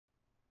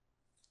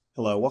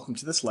Hello, welcome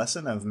to this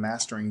lesson of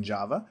Mastering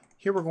Java.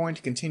 Here we're going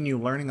to continue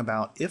learning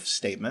about if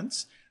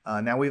statements.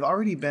 Now we've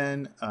already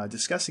been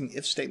discussing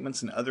if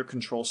statements and other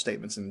control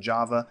statements in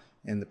Java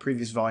in the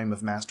previous volume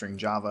of Mastering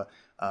Java,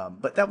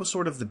 but that was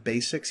sort of the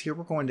basics. Here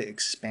we're going to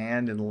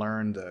expand and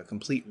learn the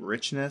complete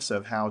richness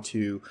of how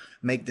to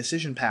make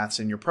decision paths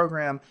in your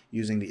program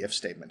using the if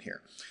statement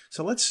here.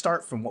 So let's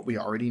start from what we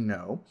already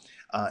know,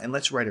 and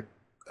let's write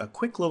a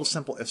quick little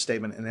simple if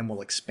statement, and then we'll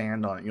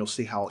expand on it. You'll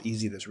see how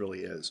easy this really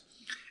is.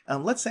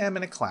 Let's say I'm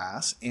in a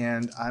class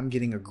and I'm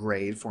getting a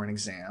grade for an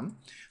exam.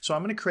 So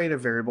I'm going to create a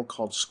variable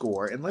called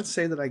score, and let's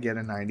say that I get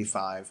a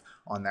 95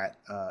 on that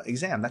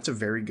exam. That's a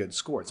very good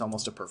score. It's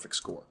almost a perfect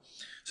score.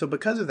 So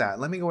because of that,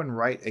 let me go and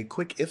write a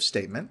quick if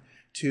statement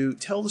to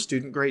tell the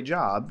student great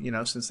job,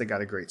 since they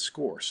got a great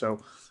score.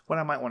 So what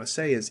I might want to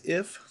say is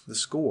if the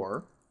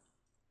score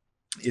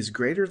is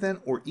greater than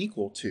or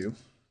equal to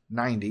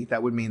 90,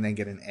 that would mean they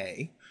get an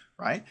A,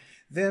 right?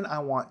 Then I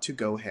want to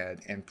go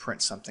ahead and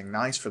print something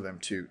nice for them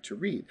to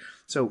read.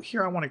 So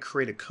here I want to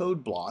create a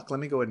code block.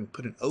 Let me go ahead and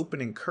put an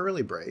opening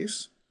curly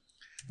brace,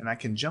 and I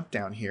can jump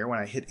down here. When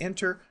I hit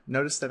enter,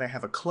 notice that I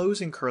have a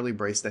closing curly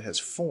brace that has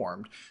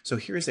formed. So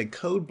here's a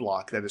code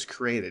block that is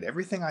created.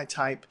 Everything I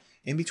type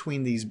in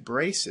between these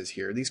braces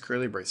here, these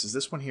curly braces,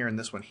 this one here and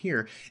this one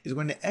here, is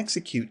going to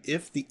execute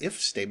if the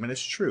if statement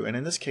is true. And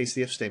in this case,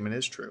 the if statement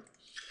is true.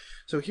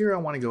 So here I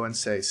want to go and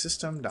say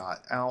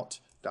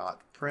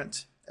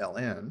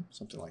system.out.println,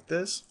 something like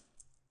this.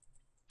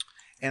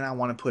 And I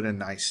want to put a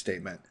nice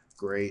statement,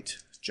 great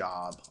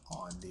job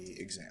on the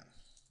exam,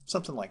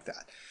 something like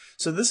that.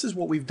 So this is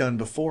what we've done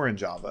before in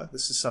Java.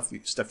 This is stuff you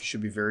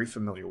should be very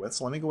familiar with.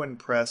 So let me go ahead and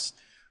press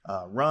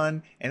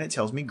run, and it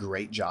tells me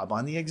great job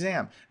on the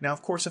exam. Now,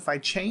 of course, if I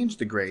change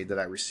the grade that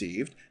I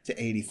received to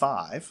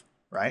 85,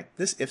 right,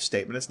 this if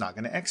statement is not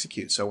going to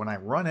execute. So when I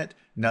run it,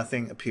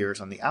 nothing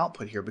appears on the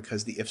output here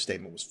because the if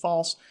statement was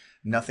false.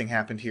 Nothing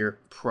happened here.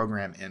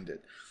 Program ended.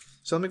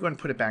 So let me go ahead and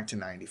put it back to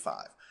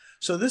 95.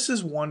 So this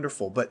is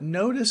wonderful, but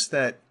notice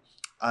that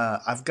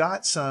I've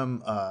got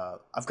a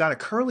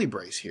curly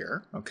brace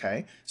here.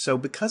 Okay, so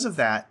because of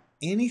that,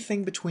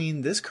 anything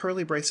between this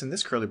curly brace and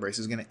this curly brace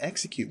is going to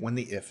execute when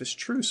the if is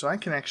true. So I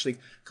can actually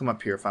come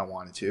up here if I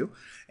wanted to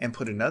and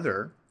put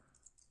another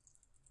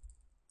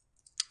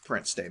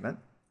print statement.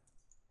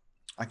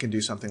 I can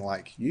do something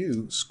like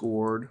you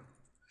scored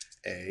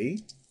A,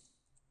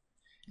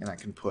 and I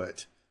can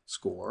put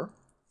score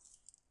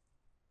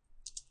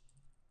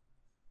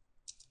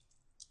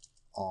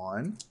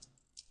on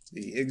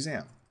the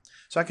exam.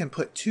 So I can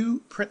put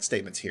two print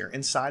statements here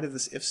inside of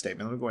this if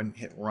statement. Let me go ahead and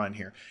hit run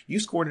here. You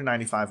scored a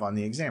 95 on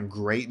the exam.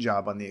 Great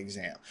job on the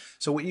exam.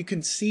 So what you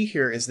can see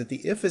here is that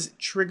the if is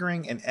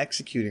triggering and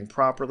executing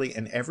properly,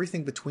 and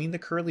everything between the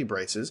curly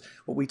braces,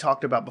 what we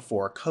talked about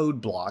before, a code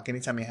block,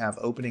 anytime you have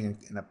opening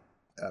and a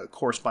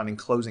corresponding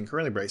closing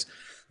curly brace,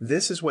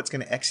 this is what's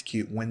going to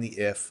execute when the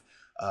if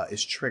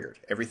is triggered.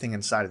 Everything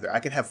inside of there. I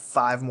could have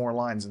 5 more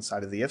lines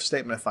inside of the if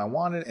statement if I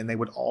wanted, and they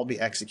would all be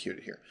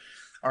executed here.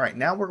 All right,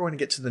 now we're going to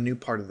get to the new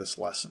part of this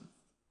lesson.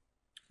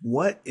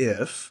 What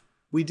if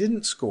we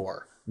didn't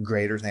score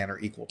greater than or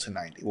equal to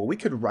 90? Well, we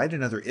could write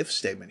another if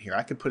statement here.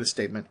 I could put a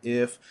statement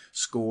if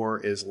score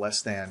is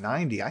less than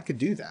 90. I could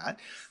do that,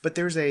 but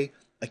there's a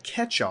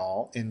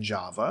catch-all in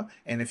Java,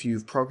 and if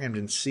you've programmed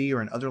in C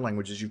or in other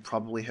languages, you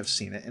probably have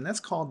seen it, and that's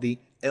called the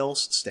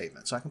else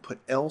statement. So I can put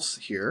else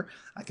here.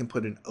 I can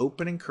put an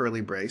opening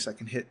curly brace. I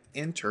can hit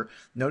enter.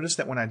 Notice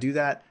that when I do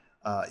that,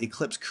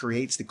 Eclipse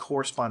creates the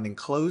corresponding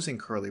closing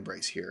curly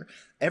brace here.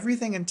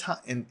 Everything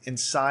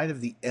inside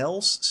of the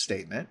else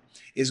statement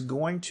is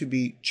going to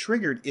be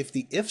triggered if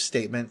the if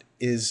statement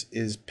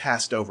is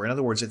passed over. In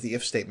other words, if the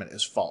if statement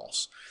is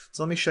false.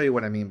 So let me show you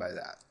what I mean by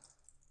that.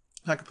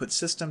 I can put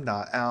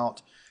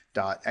system.out.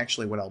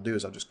 Actually, what I'll do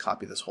is I'll just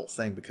copy this whole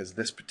thing because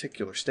this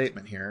particular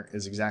statement here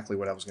is exactly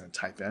what I was going to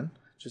type in.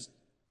 Just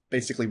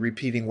basically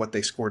repeating what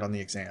they scored on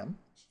the exam.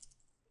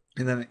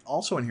 And then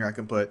also in here I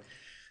can put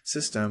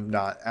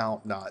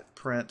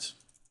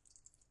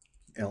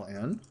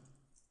system.out.println.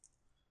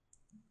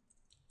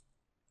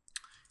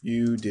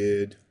 You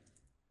did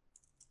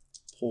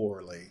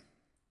poorly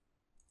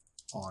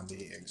on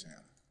the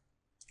exam.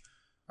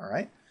 All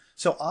right.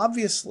 So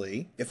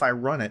obviously, if I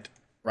run it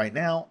right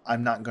now,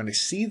 I'm not going to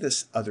see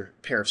this other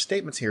pair of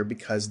statements here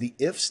because the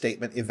if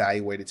statement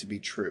evaluated to be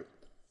true.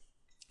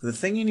 The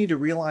thing you need to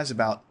realize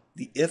about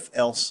the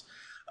if-else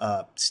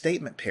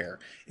statement pair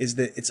is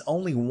that it's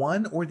only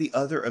one or the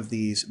other of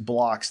these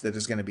blocks that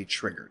is going to be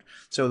triggered.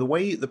 So the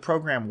way the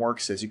program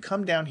works is you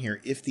come down here,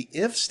 if the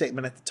if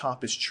statement at the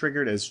top is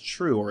triggered as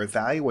true or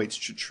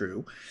evaluates to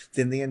true,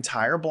 then the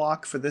entire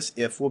block for this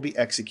if will be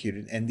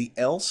executed, and the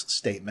else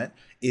statement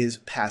is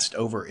passed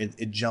over.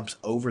 It jumps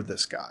over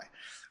this guy.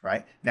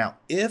 Right? Now,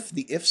 if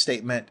the if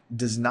statement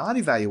does not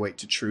evaluate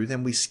to true,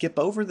 then we skip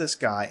over this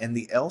guy and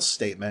the else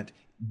statement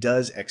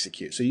does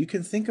execute. So you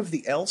can think of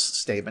the else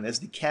statement as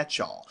the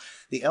catch-all.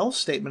 The else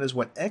statement is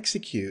what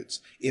executes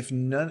if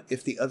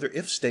the other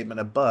if statement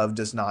above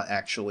does not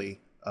actually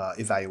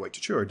evaluate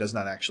to true, or does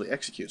not actually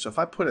execute. So if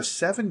I put a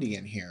 70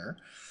 in here,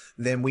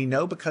 then we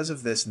know because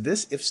of this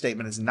if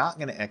statement is not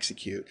going to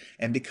execute.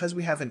 And because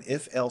we have an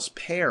if-else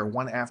pair,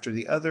 one after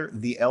the other,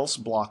 the else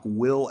block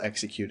will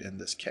execute in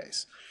this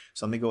case.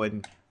 So let me go ahead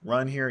and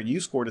run here.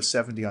 You scored a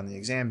 70 on the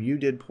exam. You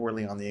did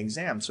poorly on the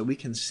exam. So we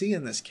can see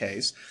in this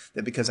case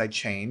that because I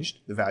changed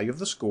the value of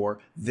the score,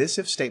 this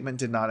if statement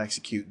did not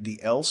execute,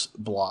 the else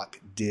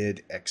block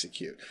did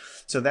execute.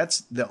 So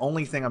that's the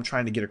only thing I'm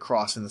trying to get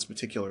across in this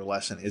particular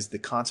lesson is the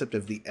concept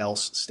of the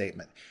else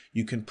statement.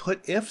 You can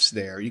put ifs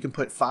there. You can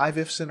put 5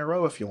 ifs in a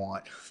row if you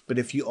want. But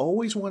if you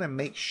always want to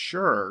make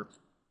sure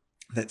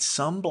that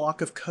some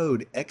block of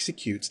code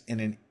executes in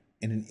an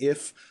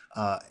if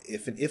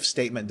an if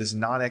statement does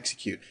not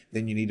execute,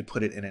 then you need to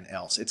put it in an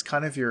else. It's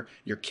kind of your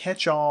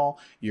catch-all,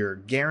 your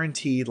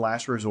guaranteed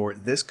last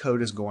resort. This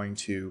code is going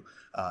to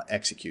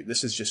execute.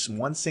 This is just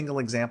one single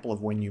example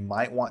of when you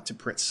might want to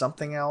print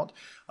something out.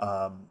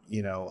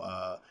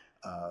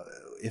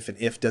 If an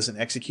if doesn't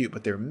execute,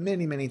 but there are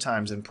many, many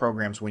times in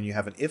programs when you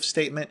have an if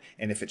statement,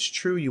 and if it's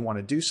true, you want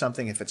to do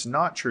something. If it's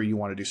not true, you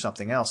want to do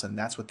something else, and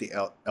that's what the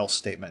else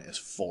statement is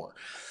for.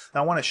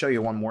 Now, I want to show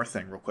you one more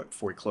thing real quick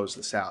before we close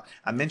this out.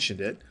 I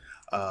mentioned it,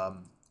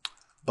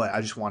 but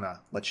I just want to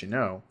let you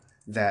know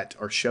that,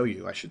 or show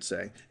you, I should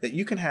say, that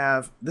you can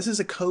have, this is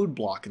a code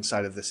block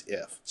inside of this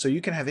if. So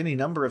you can have any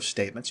number of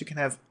statements. You can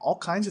have all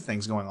kinds of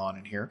things going on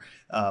in here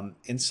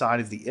inside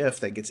of the if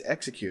that gets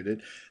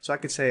executed. So I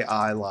could say,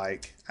 I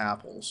like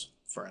apples,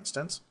 for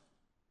instance.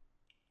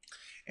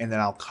 And then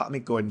let me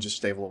go ahead and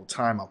just save a little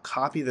time. I'll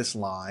copy this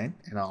line,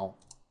 and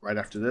right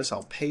after this,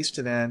 I'll paste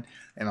it in,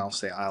 and I'll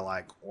say, I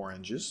like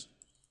oranges,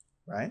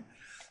 right?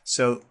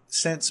 So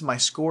since my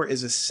score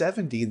is a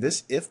 70,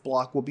 this if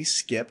block will be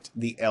skipped,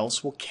 the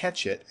else will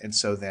catch it, and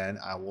so then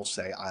I will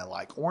say I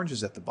like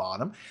oranges at the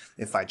bottom.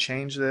 If I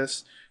change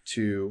this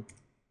to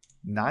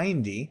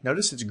 90,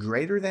 notice it's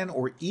greater than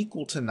or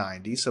equal to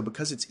 90, so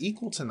because it's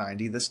equal to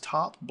 90, this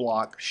top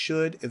block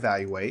should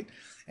evaluate,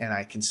 and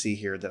I can see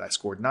here that I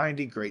scored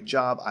 90, great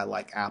job, I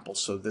like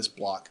apples, so this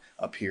block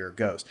up here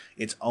goes.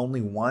 It's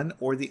only one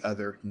or the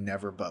other,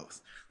 never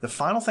both. The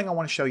final thing I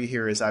want to show you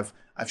here is I've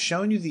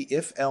shown you the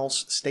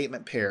if-else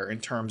statement pair in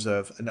terms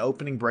of an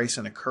opening brace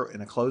and a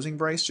closing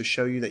brace to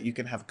show you that you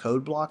can have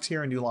code blocks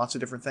here and do lots of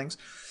different things.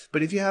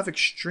 But if you have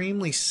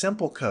extremely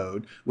simple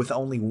code with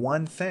only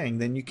one thing,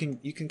 then you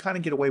can kind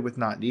of get away with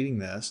not needing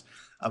this.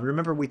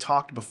 Remember we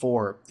talked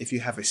before, if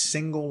you have a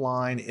single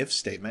line if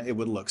statement, it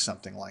would look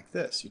something like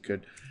this. You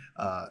could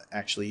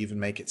actually even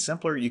make it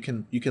simpler. You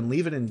can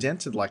leave it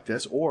indented like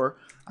this, or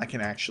I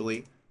can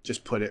actually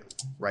just put it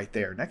right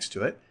there next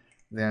to it.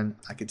 Then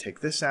I can take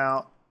this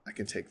out, I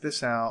can take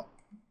this out.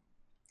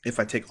 If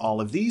I take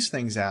all of these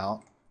things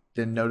out,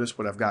 then notice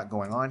what I've got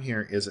going on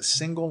here is a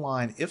single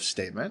line if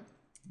statement.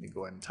 Let me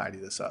go ahead and tidy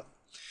this up.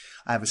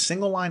 I have a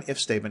single line if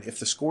statement. If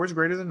the score is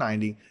greater than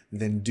 90,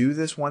 then do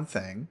this one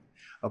thing.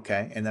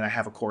 Okay, and then I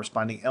have a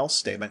corresponding else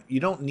statement. You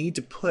don't need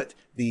to put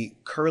the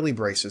curly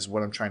braces,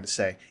 what I'm trying to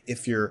say,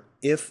 if your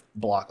if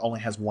block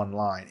only has one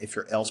line, if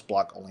your else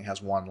block only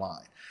has one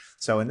line.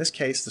 So in this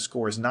case, the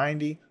score is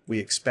 90. We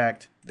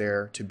expect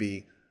there to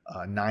be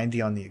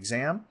 90 on the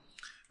exam.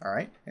 All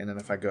right, and then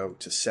if I go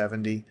to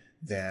 70,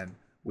 then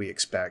we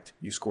expect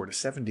you scored a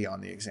 70 on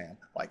the exam,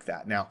 like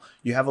that. Now,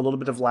 you have a little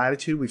bit of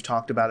latitude. We've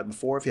talked about it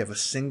before. If you have a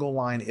single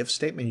line if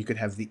statement, you could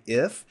have the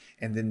if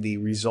and then the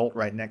result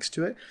right next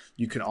to it.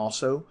 You can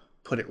also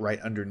put it right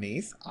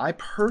underneath. I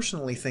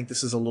personally think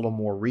this is a little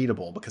more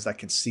readable because I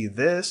can see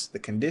this, the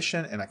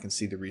condition, and I can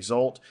see the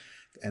result,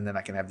 and then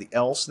I can have the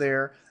else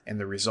there and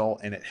the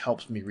result, and it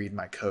helps me read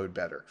my code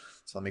better.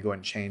 So let me go ahead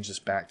and change this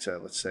back to,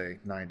 let's say,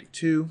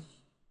 92,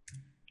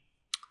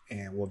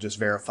 and we'll just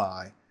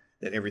verify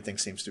that everything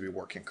seems to be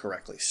working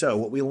correctly. So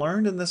what we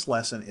learned in this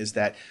lesson is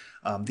that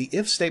the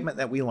if statement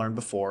that we learned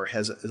before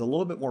is a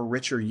little bit more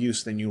richer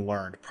use than you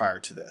learned prior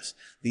to this.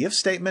 The if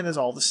statement is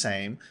all the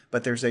same,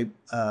 but there's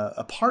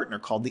a partner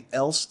called the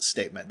else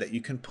statement that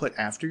you can put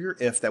after your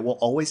if that will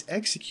always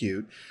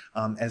execute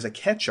as a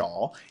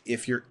catch-all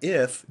if your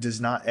if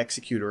does not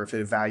execute or if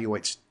it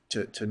evaluates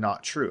to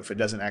not true. If it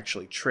doesn't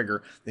actually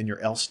trigger, then your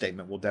else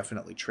statement will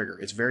definitely trigger.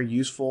 It's very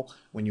useful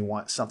when you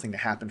want something to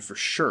happen for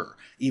sure,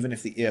 even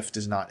if the if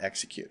does not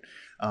execute.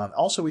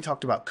 Also, we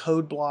talked about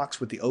code blocks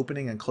with the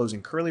opening and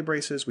closing curly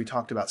braces. We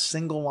talked about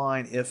single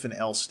line if and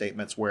else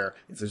statements where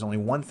if there's only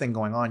one thing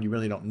going on, you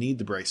really don't need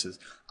the braces.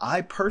 I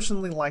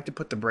personally like to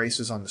put the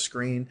braces on the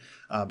screen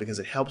because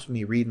it helps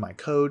me read my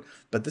code,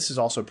 but this is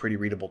also pretty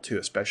readable too,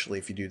 especially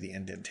if you do the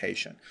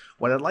indentation.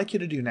 What I'd like you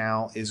to do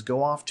now is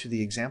go off to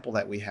the example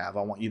that we have.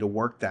 I want you to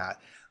work that.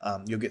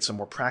 You'll get some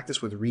more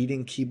practice with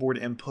reading keyboard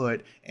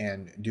input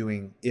and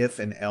doing if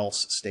and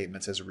else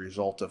statements as a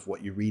result of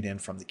what you read in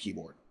from the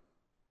keyboard.